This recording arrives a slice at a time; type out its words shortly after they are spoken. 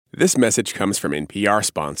This message comes from NPR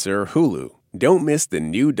sponsor Hulu. Don't miss the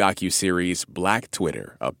new docuseries Black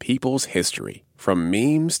Twitter, A People's History. From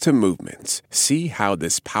memes to movements, see how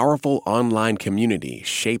this powerful online community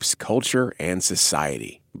shapes culture and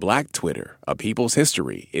society. Black Twitter, A People's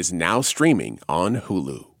History is now streaming on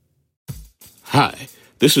Hulu. Hi,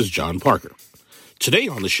 this is John Parker. Today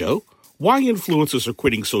on the show, why influencers are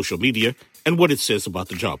quitting social media and what it says about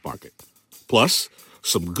the job market. Plus,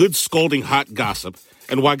 some good scalding hot gossip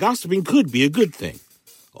and why gossiping could be a good thing.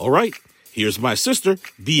 All right, here's my sister,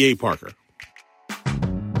 B.A. Parker.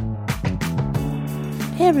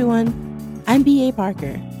 Hey everyone, I'm B.A.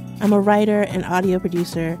 Parker. I'm a writer and audio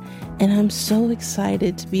producer, and I'm so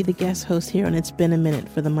excited to be the guest host here on It's Been a Minute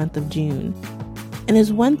for the month of June. And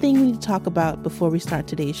there's one thing we need to talk about before we start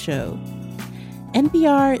today's show.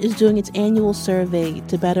 NPR is doing its annual survey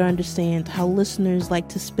to better understand how listeners like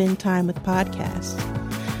to spend time with podcasts.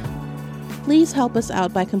 Please help us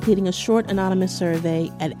out by completing a short anonymous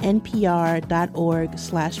survey at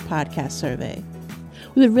npr.org/podcast survey.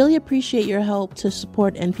 We would really appreciate your help to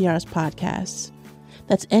support NPR's podcasts.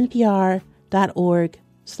 That's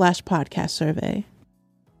npr.org/podcast survey.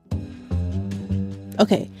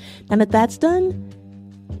 Okay, now that that's done,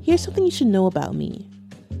 here's something you should know about me.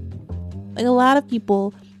 Like a lot of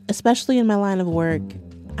people, especially in my line of work,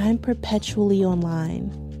 I'm perpetually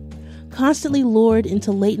online. Constantly lured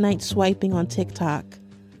into late night swiping on TikTok,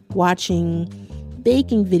 watching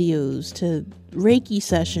baking videos to Reiki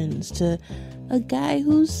sessions to a guy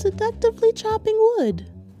who's seductively chopping wood.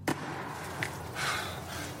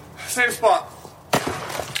 Same spot.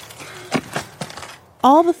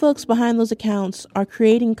 All the folks behind those accounts are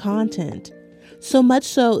creating content, so much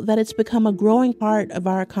so that it's become a growing part of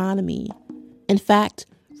our economy. In fact,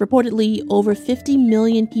 reportedly, over 50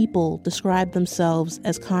 million people describe themselves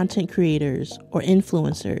as content creators or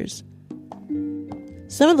influencers.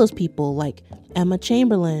 Some of those people, like Emma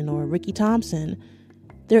Chamberlain or Ricky Thompson,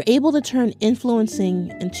 they're able to turn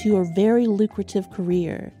influencing into a very lucrative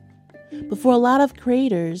career. But for a lot of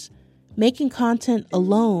creators, making content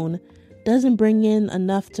alone doesn't bring in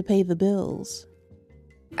enough to pay the bills.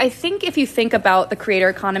 I think if you think about the creator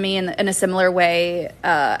economy in a similar way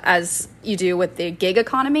as you do with the gig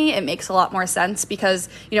economy, it makes a lot more sense because,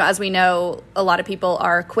 as we know, a lot of people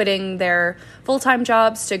are quitting their full-time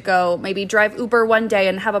jobs to go maybe drive Uber one day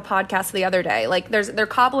and have a podcast the other day. Like they're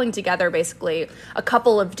cobbling together basically a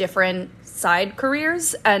couple of different side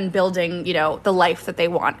careers and building, the life that they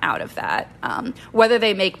want out of that. Whether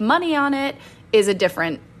they make money on it is a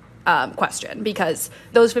different question, because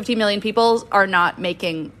those 50 million people are not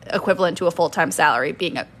making equivalent to a full-time salary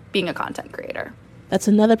being a content creator. That's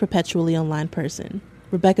another perpetually online person,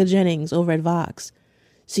 Rebecca Jennings over at Vox.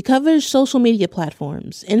 She covers social media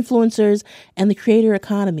platforms, influencers, and the creator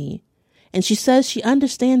economy, and she says she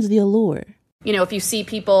understands the allure. If you see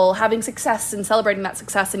people having success and celebrating that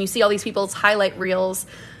success, and you see all these people's highlight reels,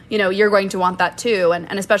 you're going to want that too.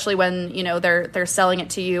 And especially when, they're selling it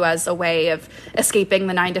to you as a way of escaping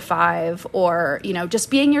the 9-to-5 or,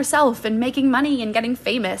 just being yourself and making money and getting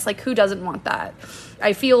famous. Like, who doesn't want that?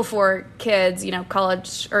 I feel for kids,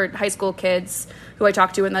 college or high school kids who I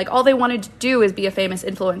talk to, and all they wanted to do is be a famous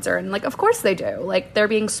influencer. And of course they do. They're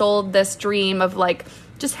being sold this dream of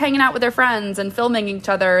just hanging out with their friends and filming each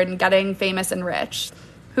other and getting famous and rich.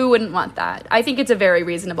 Who wouldn't want that? I think it's a very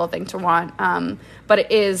reasonable thing to want, but it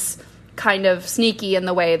is kind of sneaky in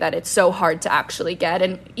the way that it's so hard to actually get.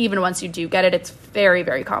 And even once you do get it, it's very,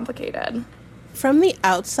 very complicated. From the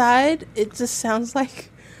outside, it just sounds like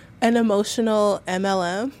an emotional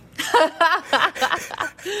MLM.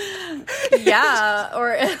 Yeah,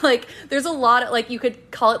 or there's a lot of you could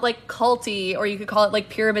call it culty, or you could call it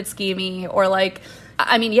pyramid schemey, or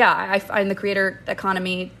I find the creator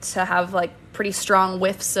economy to have pretty strong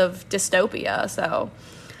whiffs of dystopia, so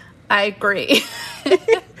I agree.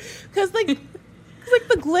 Because the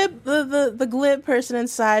glib person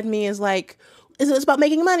inside me is it's about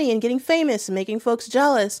making money and getting famous and making folks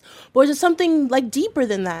jealous, or is it something deeper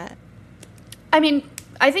than that?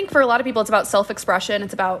 I think for a lot of people, it's about self-expression.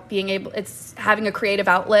 It's about it's having a creative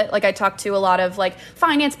outlet. I talk to a lot of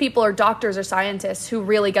finance people or doctors or scientists who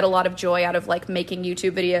really get a lot of joy out of making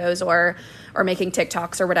YouTube videos or making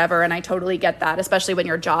TikToks or whatever. And I totally get that, especially when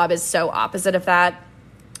your job is so opposite of that.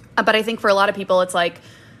 But I think for a lot of people, it's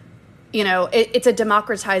it's a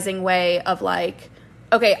democratizing way of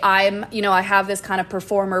okay, I have this kind of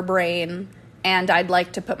performer brain and I'd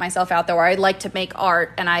like to put myself out there, or I'd like to make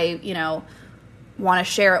art and I want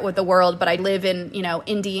to share it with the world, but I live in,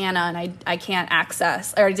 Indiana and I can't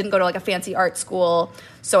access, or I didn't go to a fancy art school,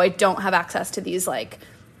 so I don't have access to these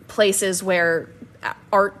places where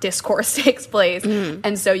art discourse takes place.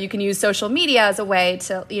 And so you can use social media as a way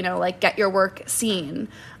to, like get your work seen.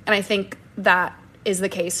 And I think that is the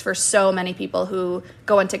case for so many people who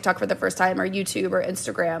go on TikTok for the first time, or YouTube or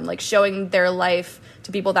Instagram, like showing their life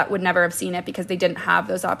to people that would never have seen it because they didn't have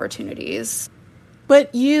those opportunities.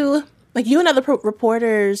 But you and other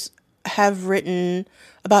reporters have written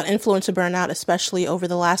about influencer burnout, especially over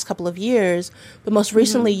the last couple of years. But most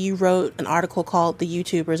recently, you wrote an article called "The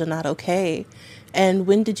YouTubers Are Not Okay." And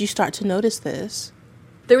when did you start to notice this?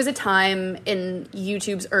 There was a time in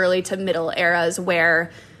YouTube's early to middle eras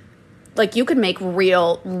where like you could make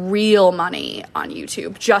real money on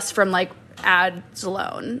YouTube just from like ads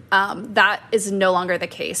alone. That is no longer the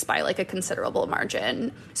case by like a considerable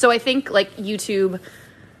margin. So I think like YouTube,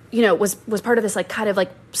 was part of this like kind of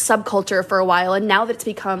like subculture for a while. And now that it's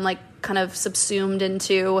become like kind of subsumed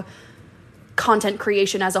into content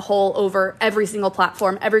creation as a whole over every single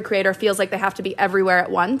platform, every creator feels like they have to be everywhere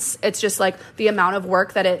at once. It's just like the amount of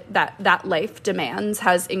work that life demands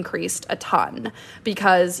has increased a ton,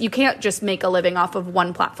 because you can't just make a living off of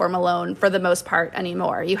one platform alone for the most part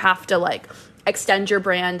anymore. You have to like extend your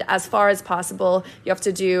brand as far as possible. You have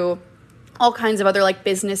to do all kinds of other like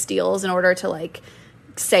business deals in order to like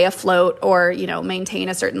stay afloat or, maintain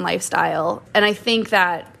a certain lifestyle. And I think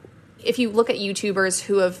that if you look at YouTubers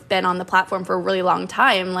who have been on the platform for a really long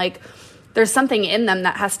time, like there's something in them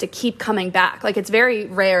that has to keep coming back. Like it's very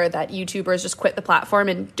rare that YouTubers just quit the platform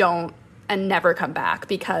and never come back,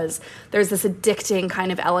 because there's this addicting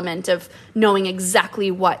kind of element of knowing exactly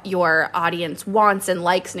what your audience wants and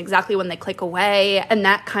likes and exactly when they click away. And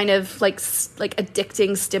that kind of like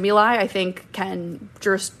addicting stimuli, I think, can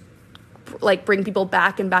just like bring people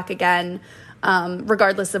back and back again.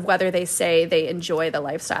 Regardless of whether they say they enjoy the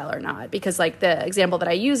lifestyle or not. Because like the example that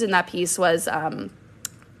I used in that piece was Dan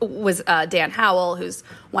Howell, who's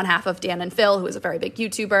one half of Dan and Phil, who is a very big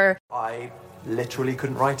YouTuber. I literally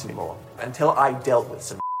couldn't write anymore until I dealt with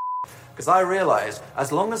some because I realized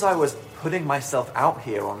as long as I was putting myself out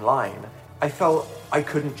here online, I felt I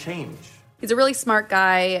couldn't change. He's a really smart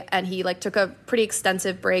guy, and he like took a pretty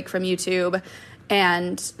extensive break from YouTube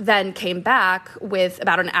and then came back with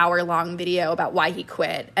about an hour-long video about why he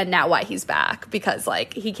quit and now why he's back, because,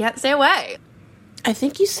 like, he can't stay away. I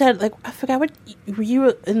think you said, like, I forgot what you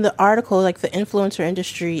were in the article, like, the influencer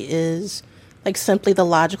industry is, like, simply the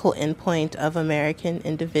logical endpoint of American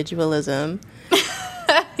individualism.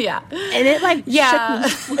 Yeah. And it, like,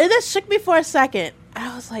 shook me for a second.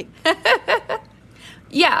 I was like...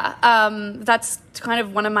 Yeah, that's kind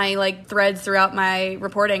of one of my like threads throughout my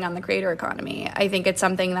reporting on the creator economy. I think it's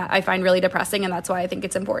something that I find really depressing, and that's why I think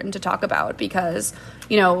it's important to talk about, because,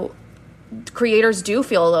 creators do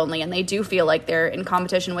feel lonely and they do feel like they're in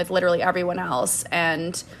competition with literally everyone else.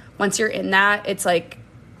 And once you're in that, it's like,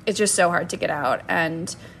 it's just so hard to get out,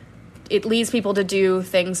 and it leads people to do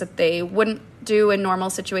things that they wouldn't do in normal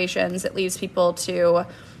situations. It leads people to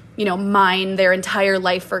mine their entire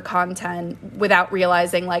life for content without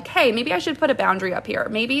realizing like, hey, maybe I should put a boundary up here.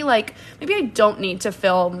 Maybe I don't need to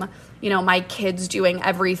film, my kids doing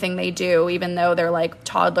everything they do, even though they're like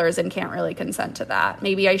toddlers and can't really consent to that.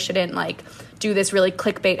 Maybe I shouldn't like do this really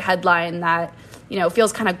clickbait headline that,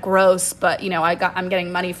 feels kind of gross, but I'm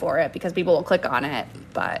getting money for it because people will click on it,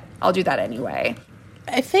 but I'll do that anyway.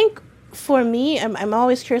 I think for me, I'm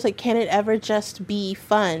always curious, like, can it ever just be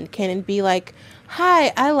fun? Can it be like,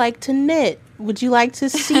 hi, I like to knit. Would you like to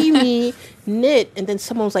see me knit? And then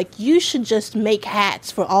someone's like, you should just make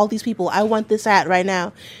hats for all these people. I want this hat right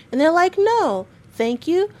now. And they're like, no, thank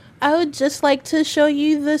you. I would just like to show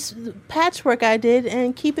you this patchwork I did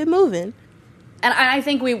and keep it moving. And I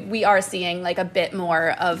think we are seeing like a bit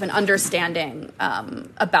more of an understanding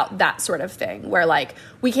about that sort of thing, where like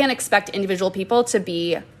we can't expect individual people to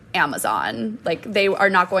be Amazon. Like they are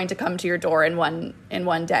not going to come to your door in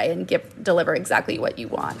one day and deliver exactly what you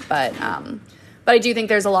want. But I do think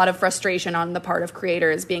there's a lot of frustration on the part of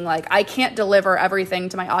creators being like, I can't deliver everything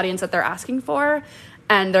to my audience that they're asking for,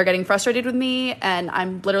 and they're getting frustrated with me, and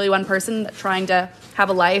I'm literally one person trying to have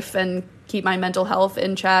a life and keep my mental health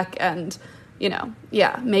in check and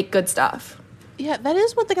make good stuff. Yeah, that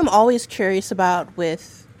is one thing I'm always curious about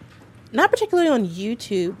with, not particularly on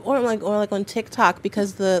YouTube or like on TikTok,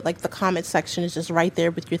 because the comment section is just right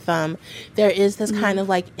there with your thumb. There is this kind of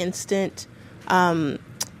like instant parasocial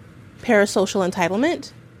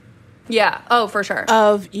entitlement. Yeah. Oh, for sure.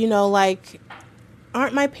 Of, like,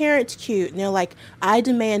 aren't my parents cute? And they're like, I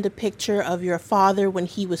demand a picture of your father when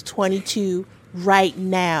he was 22 right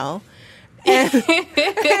now. And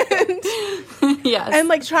yes. And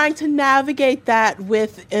like trying to navigate that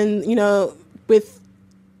with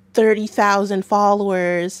 30,000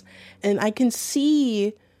 followers. And I can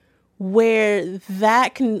see where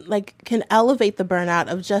that can elevate the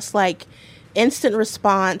burnout of just like instant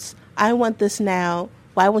response. I want this now.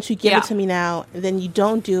 Why won't you give it to me now? And then you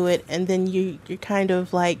don't do it. And then you're kind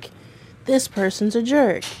of like, this person's a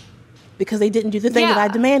jerk because they didn't do the thing that I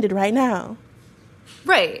demanded right now.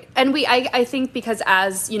 Right. And I think because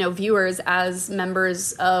as, viewers, as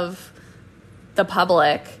members of the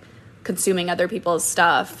public consuming other people's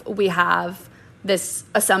stuff, we have this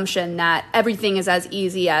assumption that everything is as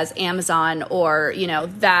easy as Amazon, or,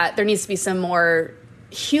 that there needs to be some more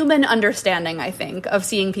human understanding, I think, of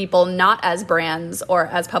seeing people not as brands or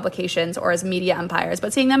as publications or as media empires,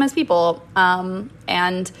 but seeing them as people.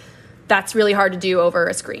 And that's really hard to do over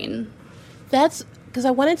a screen. That's because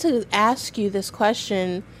I wanted to ask you this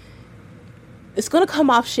question. It's going to come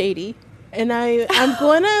off shady, and I'm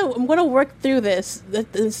going to work through this.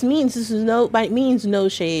 This means no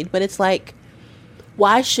shade, but it's like,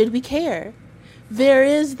 why should we care? There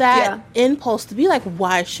is that impulse to be like,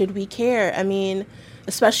 why should we care? I mean,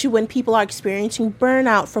 especially when people are experiencing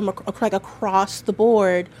burnout from like across the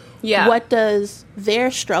board. Yeah. What does their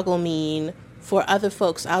struggle mean for other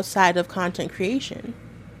folks outside of content creation?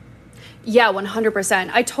 Yeah,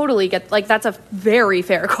 100%. I totally get, that's a very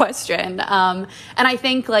fair question. And I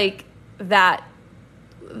think that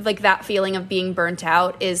feeling of being burnt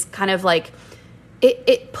out is kind of like,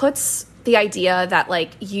 it puts the idea that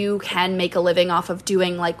you can make a living off of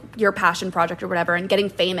doing your passion project or whatever and getting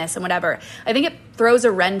famous and whatever. I think it throws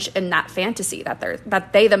a wrench in that fantasy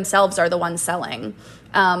that they themselves are the ones selling.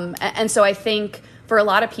 And so I think for a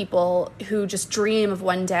lot of people who just dream of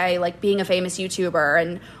one day being a famous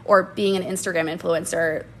YouTuber or being an Instagram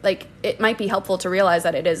influencer, it might be helpful to realize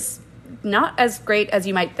that it is not as great as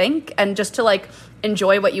you might think, and just to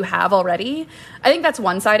enjoy what you have already. I think that's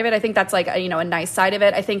one side of it. I think that's a nice side of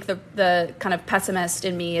it. I think the kind of pessimist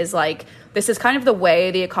in me is this is kind of the way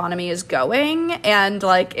the economy is going, and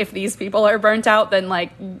if these people are burnt out, then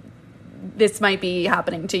this might be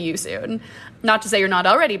happening to you soon. Not to say you're not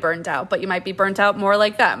already burnt out, but you might be burnt out more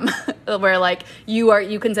like them, where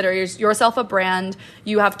you consider yourself a brand.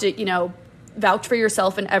 You have to, vouch for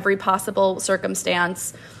yourself in every possible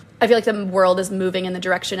circumstance. I feel like the world is moving in the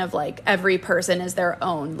direction of every person is their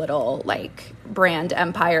own little brand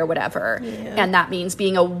empire, whatever. Yeah. And that means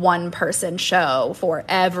being a one person show for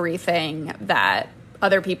everything that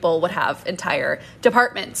other people would have entire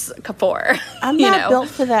departments for. I'm not built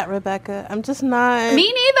for that, Rebecca. I'm just not.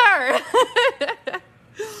 Me neither.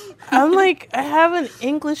 I'm I have an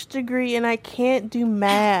English degree and I can't do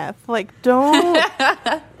math. Don't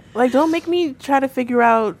make me try to figure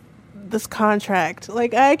out this contract.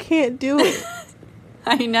 I can't do it.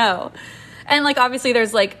 I know. And obviously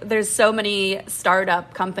there's so many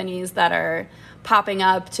startup companies that are popping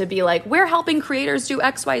up to be we're helping creators do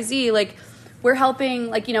XYZ. We're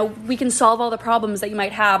helping, we can solve all the problems that you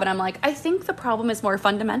might have. And I'm I think the problem is more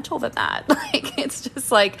fundamental than that. It's just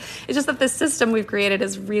that this system we've created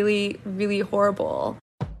is really, really horrible.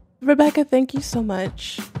 Rebecca, thank you so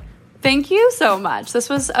much. Thank you so much. This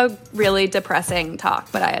was a really depressing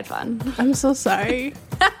talk, but I had fun. I'm so sorry.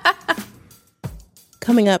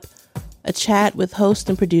 Coming up, a chat with host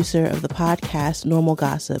and producer of the podcast Normal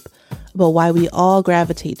Gossip about why we all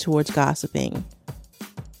gravitate towards gossiping.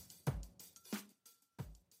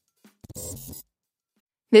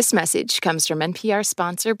 This message comes from NPR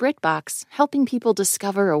sponsor BritBox, helping people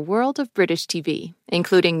discover a world of British TV,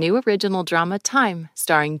 including new original drama Time,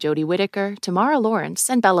 starring Jodie Whittaker, Tamara Lawrence,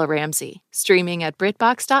 and Bella Ramsey, streaming at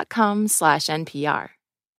BritBox.com/NPR.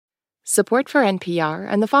 Support for NPR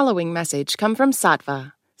and the following message come from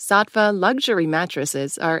Saatva. Saatva luxury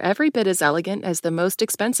mattresses are every bit as elegant as the most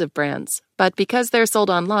expensive brands, but because they're sold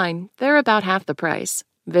online, they're about half the price.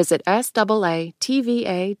 Visit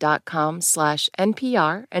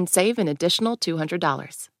SAATVA.com/NPR and save an additional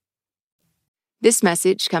 $200. This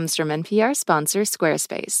message comes from NPR sponsor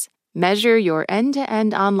Squarespace. Measure your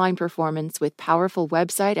end-to-end online performance with powerful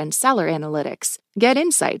website and seller analytics. Get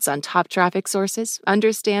insights on top traffic sources,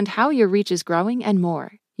 understand how your reach is growing, and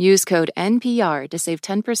more. Use code NPR to save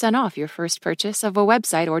 10% off your first purchase of a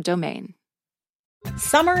website or domain.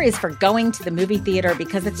 Summer is for going to the movie theater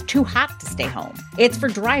because it's too hot to stay home. It's for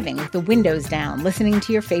driving with the windows down, listening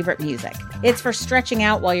to your favorite music. It's for stretching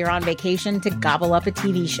out while you're on vacation to gobble up a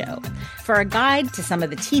TV show. For a guide to some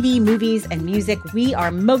of the TV, movies, and music we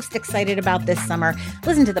are most excited about this summer,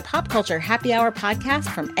 listen to the Pop Culture Happy Hour podcast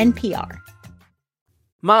from NPR.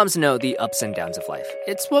 Moms know the ups and downs of life.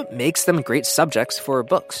 It's what makes them great subjects for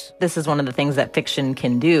books. This is one of the things that fiction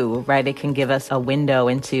can do, right? It can give us a window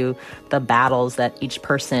into the battles that each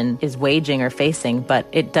person is waging or facing, but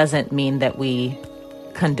it doesn't mean that we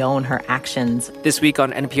condone her actions. This week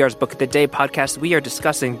on NPR's Book of the Day podcast, we are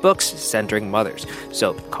discussing books centering mothers.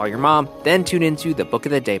 So call your mom, then tune into the Book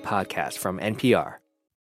of the Day podcast from NPR.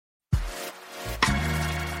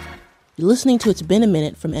 You're listening to It's Been a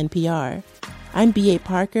Minute from NPR. I'm B.A.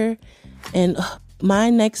 Parker, and my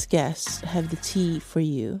next guests have the tea for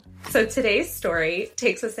you. So today's story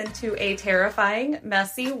takes us into a terrifying,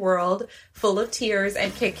 messy world full of tears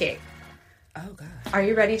and kicking. Oh, God. Are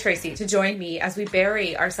you ready, Tracy, to join me as we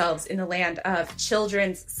bury ourselves in the land of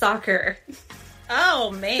children's soccer?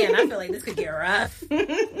 Oh, man, I feel like this could get rough.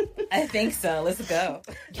 I think so. Let's go.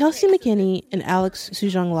 Kelsey McKinney and Alex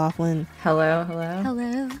Sujong Laughlin.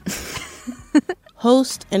 Hello.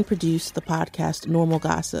 Host and produce the podcast Normal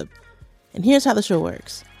Gossip. And here's how the show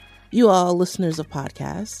works. You all, listeners of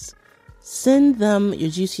podcasts, send them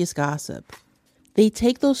your juiciest gossip. They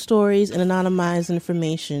take those stories and anonymize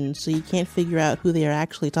information so you can't figure out who they are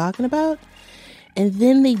actually talking about. And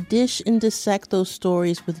then they dish and dissect those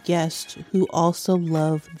stories with guests who also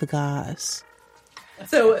love the goss.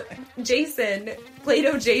 So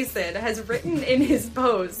Play-Doh Jason, has written in his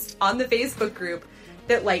post on the Facebook group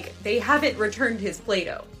that, like, they haven't returned his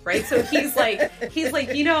Play-Doh, right? So he's like,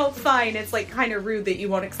 fine, it's, like, kind of rude that you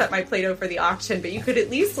won't accept my Play-Doh for the auction, but you could at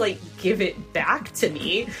least, like, give it back to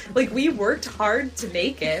me. Like, we worked hard to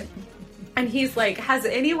make it. And he's like, has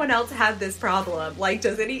anyone else had this problem? Like,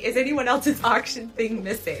 is anyone else's auction thing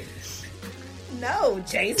missing? No,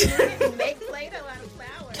 Jason, we didn't make Play-Doh out of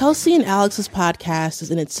flowers. Kelsey and Alex's podcast is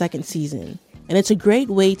in its second season. And it's a great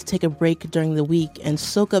way to take a break during the week and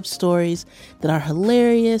soak up stories that are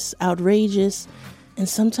hilarious, outrageous, and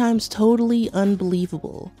sometimes totally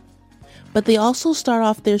unbelievable. But they also start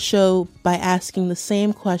off their show by asking the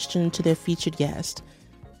same question to their featured guest.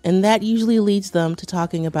 And that usually leads them to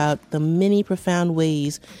talking about the many profound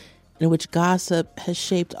ways in which gossip has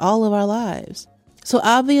shaped all of our lives. So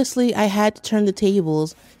obviously, I had to turn the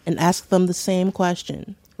tables and ask them the same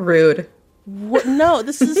question. Rude. No,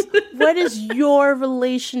 this is, what is your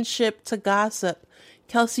relationship to gossip?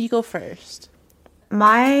 Kelsey, you go first.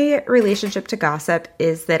 My relationship to gossip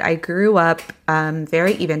is that I grew up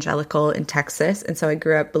very evangelical in Texas. And so I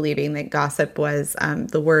grew up believing that gossip was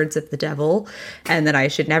the words of the devil and that I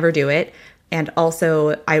should never do it. And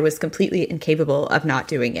also, I was completely incapable of not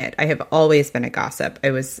doing it. I have always been a gossip.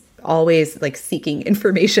 I was always, like, seeking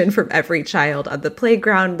information from every child on the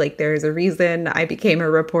playground. Like, there's a reason I became a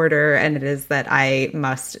reporter, and it is that I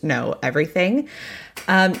must know everything.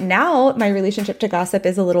 Now, my relationship to gossip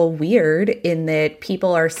is a little weird in that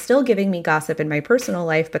people are still giving me gossip in my personal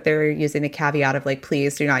life, but they're using the caveat of, like,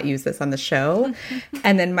 please do not use this on the show.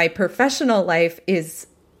 And then my professional life is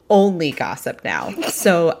only gossip now.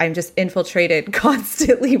 So I'm just infiltrated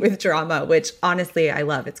constantly with drama, which honestly I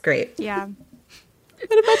love. It's great. Yeah.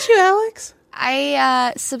 What about you, Alex?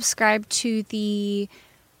 I subscribe to the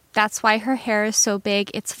that's why her hair is so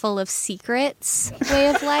big, it's full of secrets way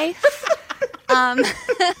of life.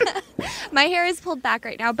 My hair is pulled back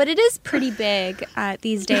right now, but it is pretty big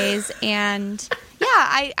these days. And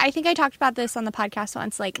yeah, I think I talked about this on the podcast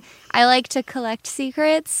once. Like, I like to collect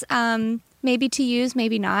secrets. Maybe to use,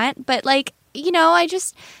 maybe not. But, like, you know,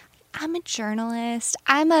 I'm a journalist.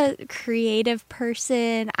 I'm a creative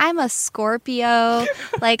person. I'm a Scorpio.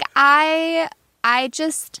 Like, I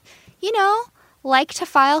just, you know, like to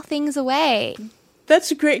file things away.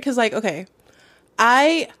 That's great because, like, okay,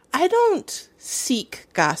 I don't seek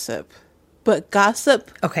gossip, but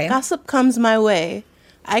gossip comes my way.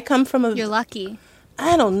 I come from a... You're lucky.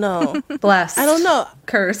 I don't know. Blessed. I don't know.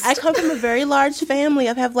 Cursed. I come from a very large family.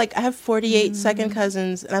 I have 48 second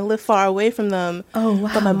cousins, and I live far away from them. Oh,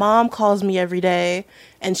 wow. But my mom calls me every day,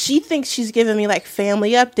 and she thinks she's giving me, like,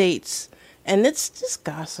 family updates. And it's just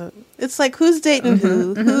gossip. It's like, who's dating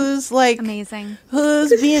who? Who's, like... Amazing.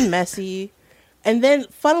 Who's being messy? And then,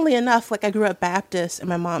 funnily enough, like, I grew up Baptist, and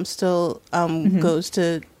my mom still goes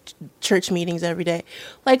to church meetings every day.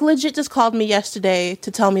 Like, legit just called me yesterday to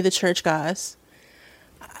tell me the church goss.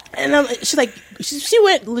 And she's like, she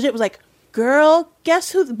went legit, was like, girl,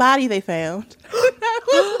 guess whose body they found?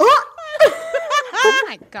 Oh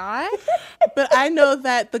my God. But I know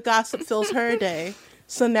that the gossip fills her day.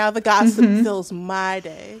 So now the gossip fills my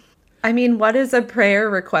day. I mean, what is a prayer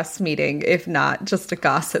request meeting if not just a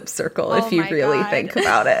gossip circle, if you really think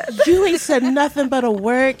about it? You ain't said nothing but a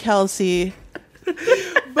word, Kelsey.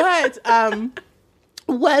 But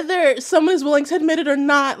whether someone is willing to admit it or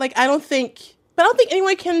not, like, I don't think But I don't think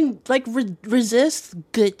anyone can, like, resist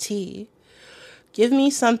good tea. Give me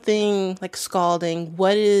something, like, scalding.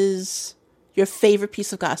 What is your favorite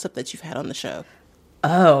piece of gossip that you've had on the show?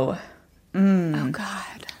 Oh,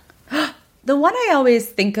 God. the one I always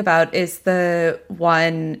think about is a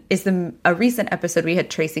recent episode we had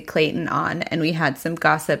Tracy Clayton on, and we had some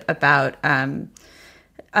gossip about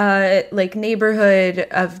like neighborhood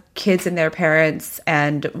of kids and their parents,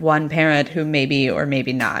 and one parent who maybe or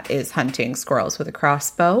maybe not is hunting squirrels with a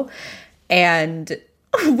crossbow. And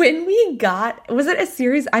when we got, was it a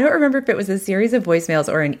series? I don't remember if it was a series of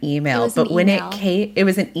voicemails or an email, but when it came, it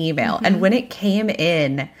was an email. Mm-hmm. And when it came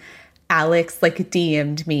in, Alex like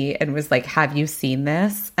DM'd me and was like, have you seen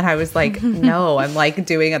this? And I was like, no, I'm like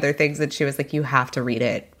doing other things. And she was like, you have to read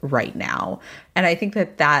it right now. And I think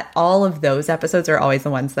that all of those episodes are always the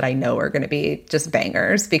ones that I know are going to be just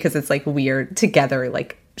bangers, because it's like we're together,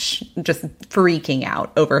 like just freaking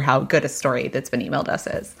out over how good a story that's been emailed us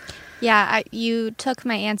is. Yeah, you took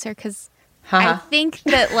my answer, because I think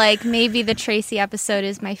that like maybe the Tracy episode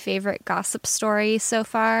is my favorite gossip story so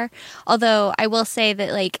far. Although I will say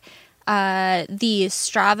that like the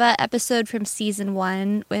Strava episode from season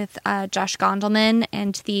 1 with Josh Gondelman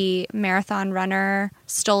and the marathon runner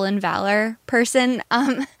Stolen Valor person,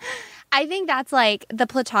 I think that's like the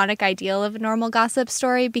platonic ideal of a normal gossip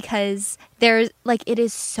story, because there's like, it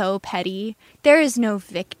is so petty. There is no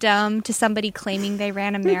victim to somebody claiming they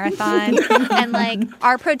ran a marathon. And like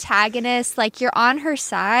our protagonist, like you're on her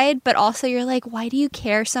side, but also you're like, why do you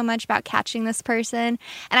care so much about catching this person?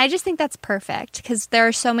 And I just think that's perfect, because there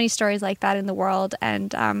are so many stories like that in the world,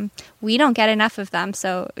 and we don't get enough of them.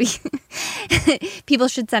 So people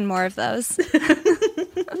should send more of those.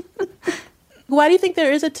 Why do you think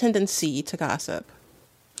there is a tendency to gossip?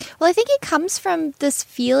 Well, I think it comes from this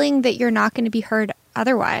feeling that you're not going to be heard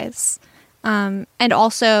otherwise. And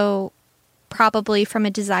also probably from a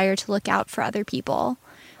desire to look out for other people.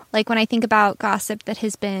 Like when I think about gossip that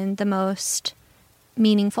has been the most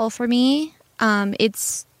meaningful for me,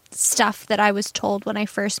 it's stuff that I was told when I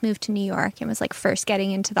first moved to New York and was like first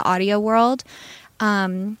getting into the audio world.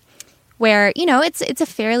 Where, you know, it's a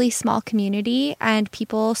fairly small community, and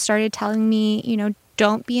people started telling me, you know,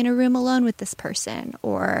 don't be in a room alone with this person,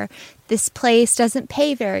 or this place doesn't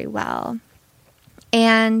pay very well.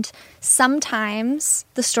 And sometimes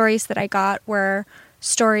the stories that I got were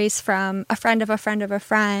stories from a friend of a friend of a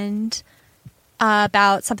friend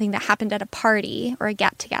about something that happened at a party or a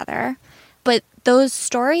get-together. But those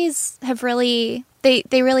stories have really, they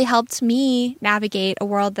really helped me navigate a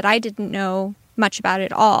world that I didn't know much about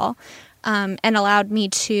at all. And allowed me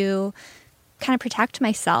to kind of protect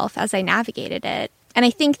myself as I navigated it. And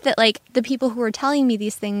I think that like the people who were telling me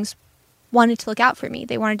these things wanted to look out for me.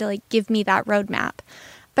 They wanted to like give me that roadmap.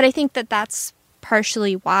 But I think that that's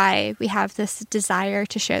partially why we have this desire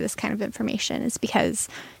to share this kind of information, is because,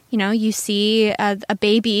 you know, you see a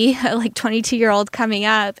baby, a like 22-year-old coming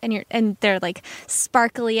up, and they're like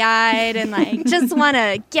sparkly eyed and like just want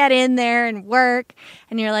to get in there and work.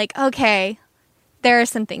 And you're like, okay, there are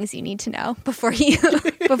some things you need to know before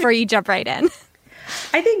you jump right in.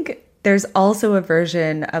 I think there's also a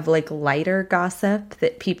version of like lighter gossip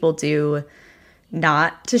that people do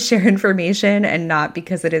not to share information, and not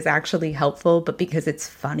because it is actually helpful, but because it's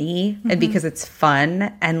funny and because it's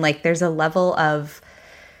fun. And like there's a level of,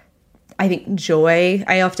 I think, joy.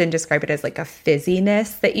 I often describe it as like a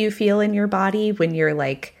fizziness that you feel in your body when you're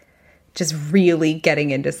like just really getting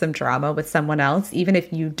into some drama with someone else, even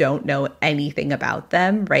if you don't know anything about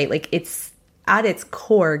them, right? Like it's at its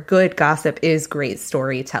core, good gossip is great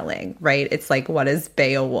storytelling, right? It's like, what is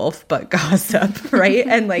Beowulf but gossip, right?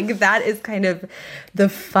 And like that is kind of the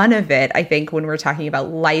fun of it, I think, when we're talking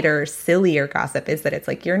about lighter, sillier gossip, is that it's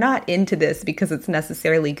like you're not into this because it's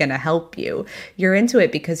necessarily going to help you. You're into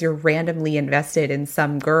it because you're randomly invested in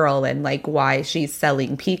some girl and like why she's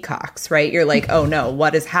selling peacocks, right? You're like, oh no,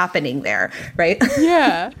 what is happening there, right?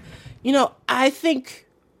 Yeah. You know, I think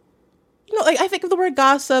the word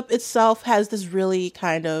gossip itself has this really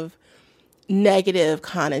kind of negative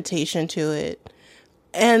connotation to it.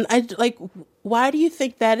 And I like, why do you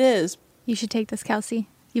think that is? You should take this, Kelsey.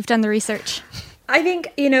 You've done the research. I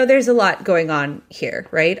think, you know, there's a lot going on here,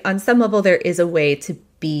 right? On some level, there is a way to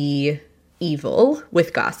be evil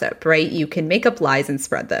with gossip, right? You can make up lies and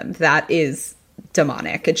spread them. That is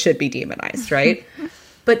demonic. It should be demonized, right?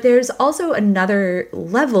 But there's also another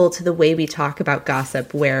level to the way we talk about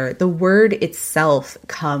gossip, where the word itself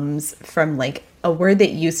comes from like a word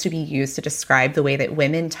that used to be used to describe the way that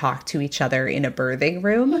women talk to each other in a birthing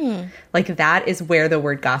room. Like that is where the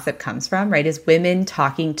word gossip comes from, right? Is women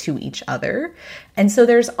talking to each other. And so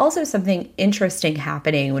there's also something interesting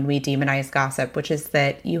happening when we demonize gossip, which is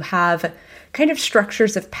that you have kind of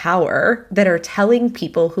structures of power that are telling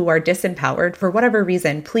people who are disempowered for whatever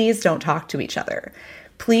reason, please don't talk to each other.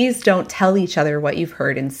 Please don't tell each other what you've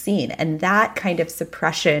heard and seen. And that kind of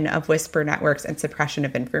suppression of whisper networks and suppression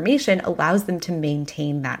of information allows them to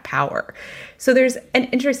maintain that power. So there's an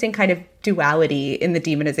interesting kind of duality in the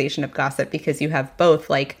demonization of gossip, because you have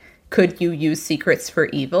both, like, could you use secrets for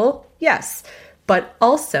evil? Yes. But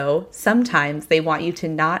also, sometimes they want you to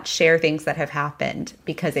not share things that have happened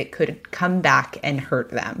because it could come back and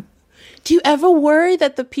hurt them. Do you ever worry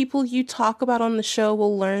that the people you talk about on the show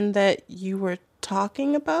will learn that you were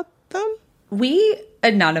talking about them? We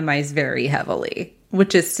anonymize very heavily,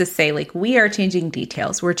 which is to say, like, we are changing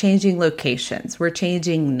details, we're changing locations, we're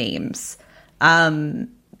changing names.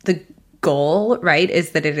 The goal, right,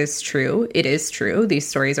 is that it is true. It is true. These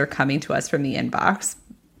stories are coming to us from the inbox,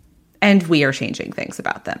 and we are changing things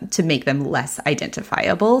about them to make them less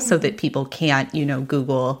identifiable so that people can't,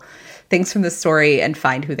 Google things from the story and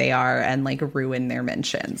find who they are and, like, ruin their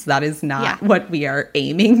mentions. That is not what we are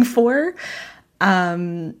aiming for.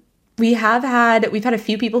 We've had a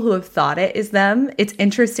few people who have thought it is them. It's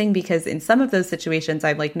interesting because in some of those situations,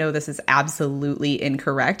 I'm like, no, this is absolutely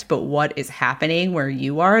incorrect. But what is happening where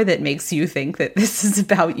you are that makes you think that this is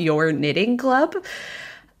about your knitting club?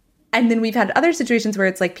 And then we've had other situations where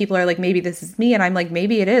it's like, people are like, maybe this is me. And I'm like,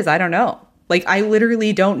 maybe it is. I don't know. Like, I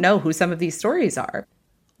literally don't know who some of these stories are.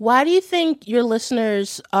 Why do you think your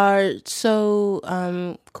listeners are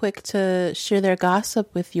so quick to share their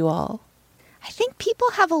gossip with you all? I think people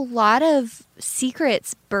have a lot of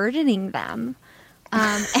secrets burdening them.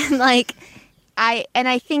 I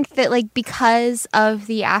think that, like, because of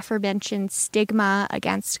the aforementioned stigma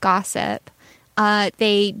against gossip,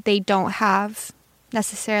 they don't have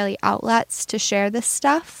necessarily outlets to share this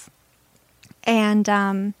stuff.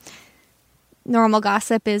 And normal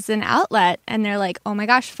gossip is an outlet, and they're like, oh my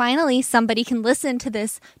gosh, finally somebody can listen to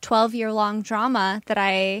this 12-year-long drama that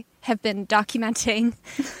I have been documenting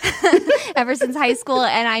ever since high school,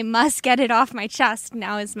 and I must get it off my chest.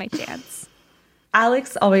 Now is my chance.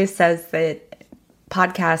 Alex always says that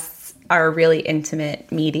podcasts are a really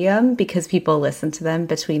intimate medium because people listen to them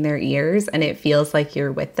between their ears and it feels like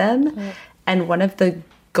you're with them. And one of the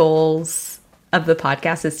goals of the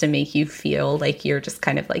podcast is to make you feel like you're just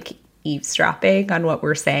kind of like eavesdropping on what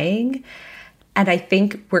we're saying. And I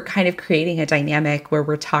think we're kind of creating a dynamic where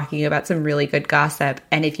we're talking about some really good gossip.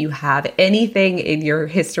 And if you have anything in your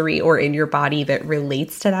history or in your body that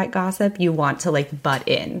relates to that gossip, you want to, like, butt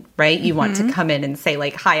in, right? You want to come in and say,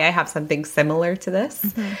 like, hi, I have something similar to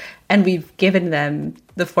this. And we've given them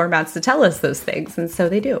the formats to tell us those things. And so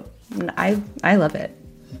they do. And I love it.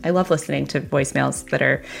 I love listening to voicemails that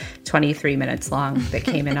are 23 minutes long that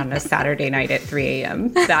came in on a Saturday night at 3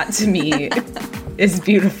 a.m. That, to me, is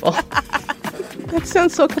beautiful. That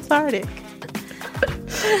sounds so cathartic.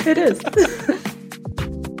 It is.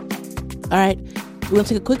 All right, we're going to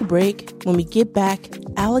take a quick break. When we get back,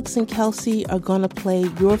 Alex and Kelsey are going to play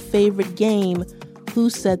your favorite game, Who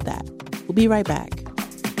Said That? We'll be right back.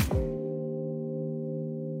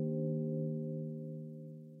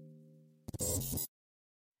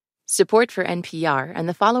 Support for NPR and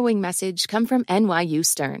the following message come from NYU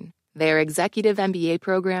Stern. Their executive MBA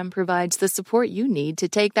program provides the support you need to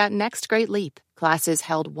take that next great leap. Classes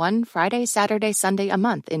held one Friday, Saturday, Sunday a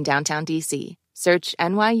month in downtown D.C. Search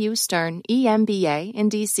NYU Stern EMBA in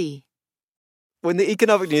D.C. When the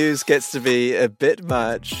economic news gets to be a bit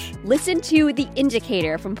much... Listen to The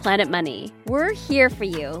Indicator from Planet Money. We're here for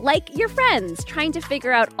you, like your friends, trying to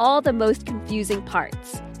figure out all the most confusing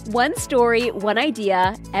parts. One story, one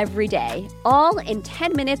idea, every day, all in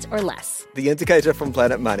 10 minutes or less. The Indicator from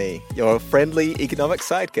Planet Money, your friendly economic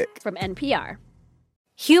sidekick. From NPR.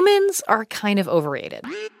 Humans are kind of overrated.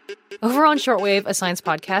 Over on Shortwave, a science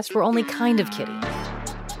podcast, we're only kind of kidding.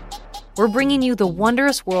 We're bringing you the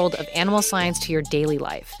wondrous world of animal science to your daily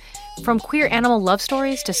life. From queer animal love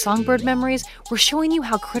stories to songbird memories, we're showing you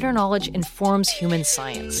how critter knowledge informs human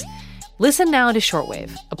science. Listen now to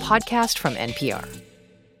Shortwave, a podcast from NPR.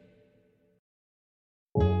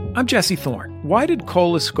 I'm Jesse Thorne. Why did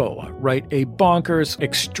Cola Scola write a bonkers,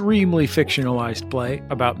 extremely fictionalized play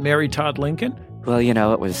about Mary Todd Lincoln? Well,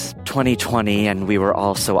 it was 2020 and we were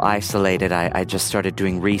all so isolated. I just started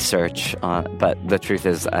doing research, but the truth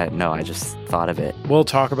is, no, I just thought of it. We'll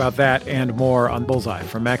talk about that and more on Bullseye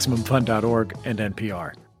from MaximumFun.org and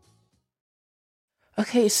NPR.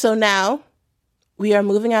 Okay, so now we are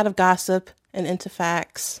moving out of gossip and into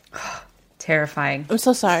facts. Terrifying. I'm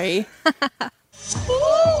so sorry.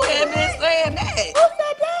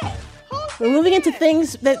 We're moving into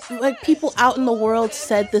things that like people out in the world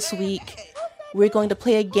said this week. We're going to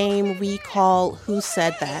play a game we call Who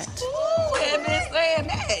Said That?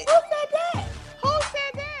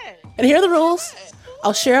 And here are the rules.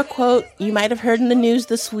 I'll share a quote you might have heard in the news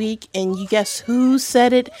this week, and you guess who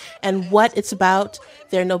said it and what it's about.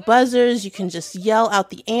 There are no buzzers. You can just yell out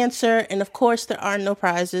the answer. And of course, there are no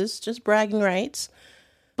prizes, just bragging rights.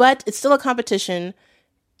 But it's still a competition,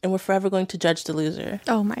 and we're forever going to judge the loser.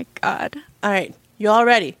 Oh my God. All right. You all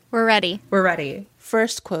ready? We're ready. We're ready.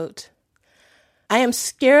 First quote. I am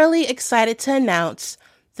scarily excited to announce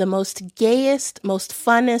the most gayest, most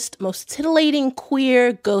funnest, most titillating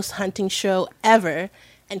queer ghost hunting show ever,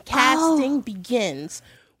 and casting begins.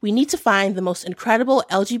 We need to find the most incredible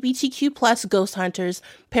LGBTQ plus ghost hunters,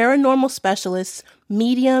 paranormal specialists,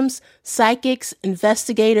 mediums, psychics,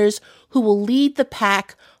 investigators who will lead the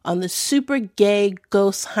pack on the super gay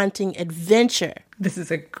ghost hunting adventure. This is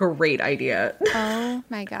a great idea. Oh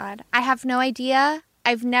my God. I have no idea.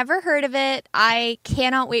 I've never heard of it. I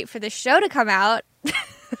cannot wait for the show to come out.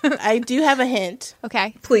 I do have a hint.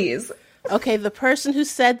 Okay. Please. Okay, the person who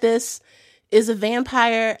said this is a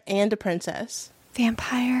vampire and a princess.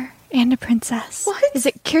 Vampire and a princess. What? Is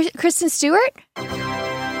it Kristen Stewart?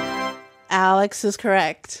 Alex is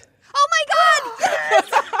correct. Oh my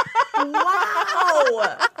God!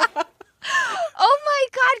 Wow. Oh my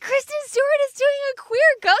God, Kristen Stewart is doing a queer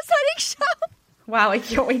ghost hunting show. Wow, I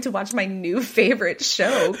can't wait to watch my new favorite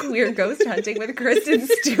show, Queer Ghost Hunting with Kristen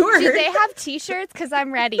Stewart. Do they have t-shirts? Because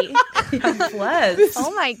I'm ready. God bless.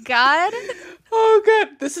 Oh my God. Oh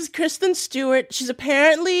God, this is Kristen Stewart. She's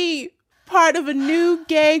apparently part of a new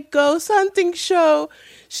gay ghost hunting show.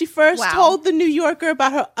 She first told The New Yorker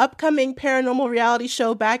about her upcoming paranormal reality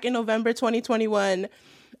show back in November 2021.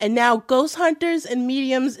 And now ghost hunters and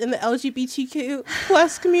mediums in the LGBTQ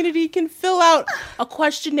plus community can fill out a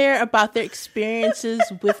questionnaire about their experiences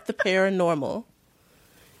with the paranormal.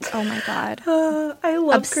 Oh my God. I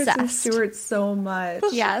love Obsessed. Kristen Stewart so much.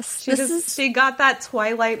 Yes. She got that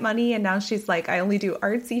Twilight money, and now she's like, I only do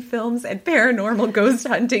artsy films and paranormal ghost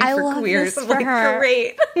hunting for queers. I'm like, her.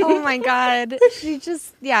 Great. Oh my God.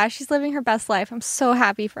 She's living her best life. I'm so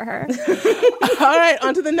happy for her. All right,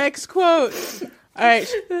 on to the next quote. All right.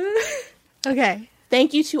 Okay.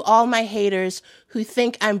 Thank you to all my haters who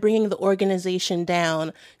think I'm bringing the organization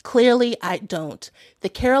down. Clearly, I don't. The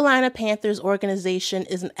Carolina Panthers organization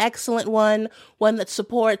is an excellent one that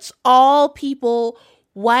supports all people,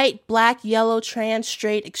 white, black, yellow, trans,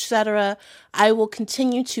 straight, etc. I will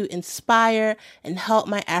continue to inspire and help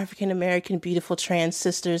my African American beautiful trans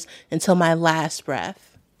sisters until my last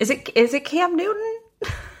breath. Is it Cam Newton?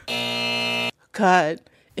 God.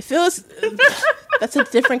 It feels that's a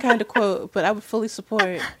different kind of quote, but I would fully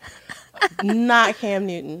support not Cam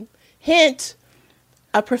Newton. Hint,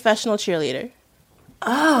 a professional cheerleader.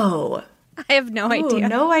 Oh. I have no idea.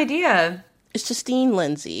 No idea. It's Justine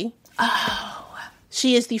Lindsay. Oh.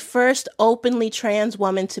 She is the first openly trans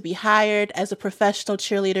woman to be hired as a professional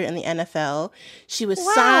cheerleader in the NFL. She was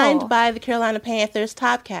signed by the Carolina Panthers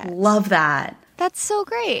Top Cats. Love that. That's so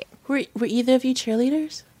great. Were either of you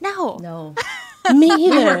cheerleaders? No. Me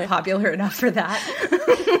either. We weren't popular enough for that.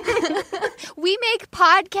 We make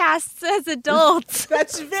podcasts as adults.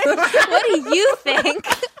 That's very What do you think?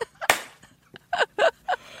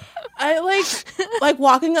 I like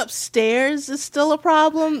walking upstairs is still a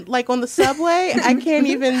problem. Like on the subway, I can't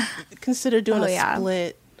even consider doing a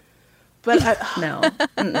split. But no.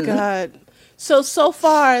 God. So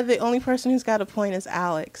far, the only person who's got a point is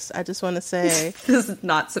Alex. I just want to say. This is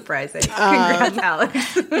not surprising. Congrats,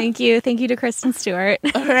 Alex. Thank you. Thank you to Kristen Stewart.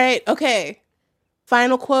 All right. Okay.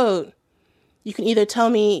 Final quote. You can either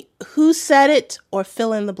tell me who said it or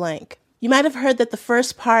fill in the blank. You might have heard that the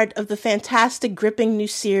first part of the fantastic, gripping new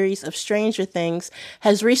series of Stranger Things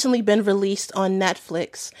has recently been released on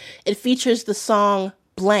Netflix. It features the song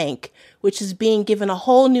Blank, which is being given a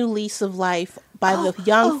whole new lease of life by the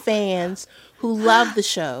young fans who love the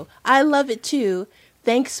show. I love it too.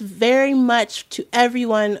 Thanks very much to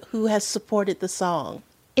everyone who has supported the song.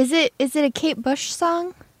 Is it a Kate Bush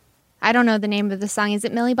song? I don't know the name of the song. Is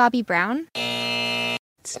it Millie Bobby Brown?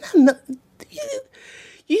 It's not.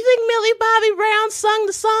 You think Millie Bobby Brown sung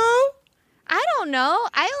the song? I don't know.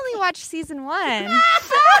 I only watched season 1.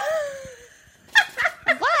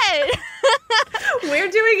 What? We're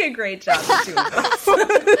doing a great job of doing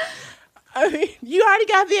this. I mean, you already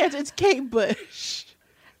got the answer. It's Kate Bush.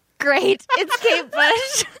 Great. It's Kate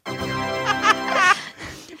Bush.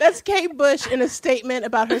 That's Kate Bush in a statement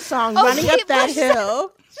about her song Running Up That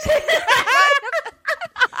Hill.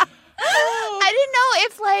 I didn't know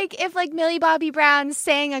if Millie Bobby Brown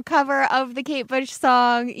sang a cover of the Kate Bush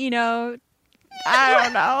song, I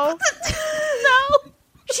don't know. No.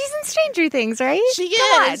 She's in Stranger Things, right? She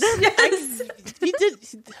is. Yes. You did.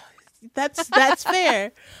 That's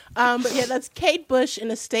fair. But yeah, that's Kate Bush in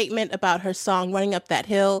a statement about her song Running Up That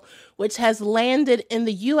Hill, which has landed in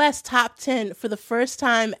the U.S. top 10 for the first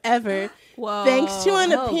time ever. Whoa. Thanks to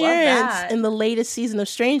an appearance in the latest season of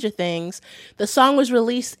Stranger Things. The song was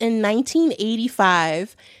released in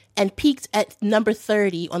 1985 and peaked at number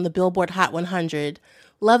 30 on the Billboard Hot 100.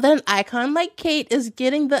 Love that an icon like Kate is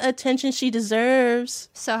getting the attention she deserves.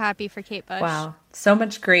 So happy for Kate Bush. Wow. So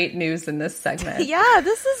much great news in this segment. Yeah,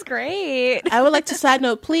 this is great. I would like to side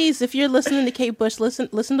note, please, if you're listening to Kate Bush, listen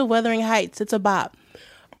to Wuthering Heights. It's a bop.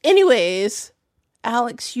 Anyways,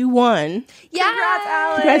 Alex, you won. Yeah. Congrats,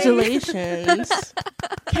 Alex. Congratulations.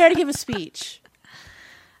 Care to give a speech?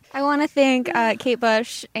 I want to thank Kate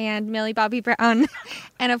Bush and Millie Bobby Brown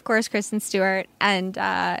and, of course, Kristen Stewart. And,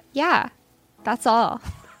 that's all.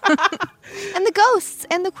 And the ghosts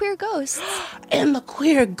and the queer ghosts. And the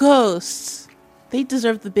queer ghosts. They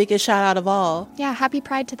deserve the biggest shout out of all. Yeah, happy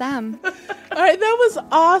Pride to them. All right, that was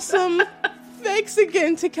awesome. Thanks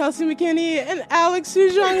again to Kelsey McKinney and Alex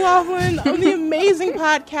Soojong Laughlin on the amazing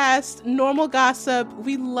podcast, Normal Gossip.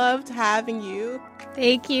 We loved having you.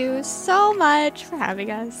 Thank you so much for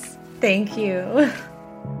having us. Thank you.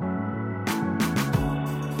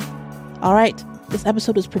 All right. This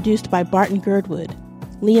episode was produced by Barton Girdwood,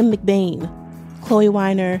 Liam McBain, Chloe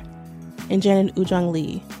Weiner, and Janet Ujong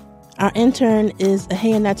Lee. Our intern is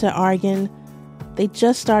Aheyaneta Argan. They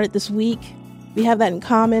just started this week. We have that in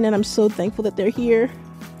common, and I'm so thankful that they're here.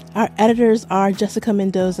 Our editors are Jessica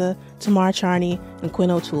Mendoza, Tamar Charney, and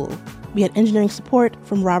Quinn O'Toole. We had engineering support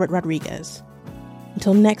from Robert Rodriguez.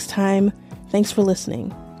 Until next time, thanks for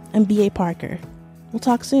listening. I'm B.A. Parker. We'll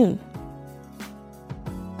talk soon.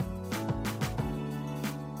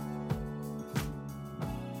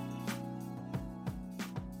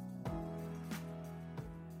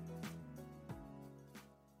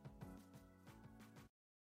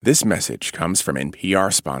 This message comes from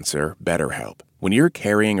NPR sponsor BetterHelp. When you're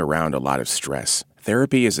carrying around a lot of stress,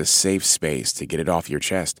 therapy is a safe space to get it off your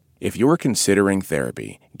chest. If you're considering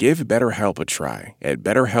therapy, give BetterHelp a try at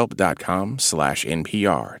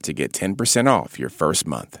BetterHelp.com/NPR to get 10% off your first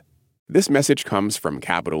month. This message comes from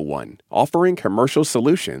Capital One, offering commercial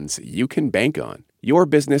solutions you can bank on. Your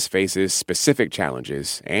business faces specific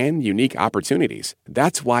challenges and unique opportunities.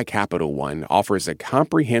 That's why Capital One offers a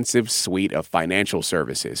comprehensive suite of financial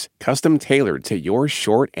services, custom-tailored to your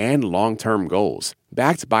short and long-term goals.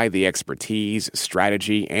 Backed by the expertise,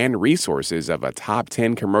 strategy, and resources of a top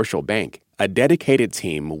 10 commercial bank, a dedicated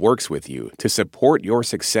team works with you to support your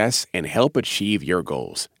success and help achieve your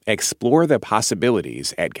goals. Explore the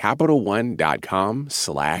possibilities at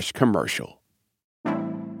CapitalOne.com/commercial.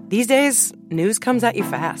 These days, news comes at you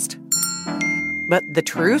fast. But the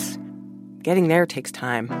truth? Getting there takes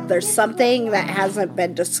time. There's something that hasn't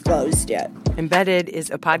been disclosed yet. Embedded is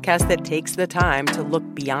a podcast that takes the time to look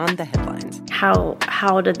beyond the headlines. How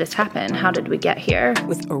did this happen? How did we get here?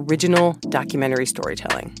 With original documentary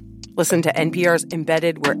storytelling. Listen to NPR's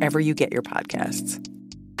Embedded wherever you get your podcasts.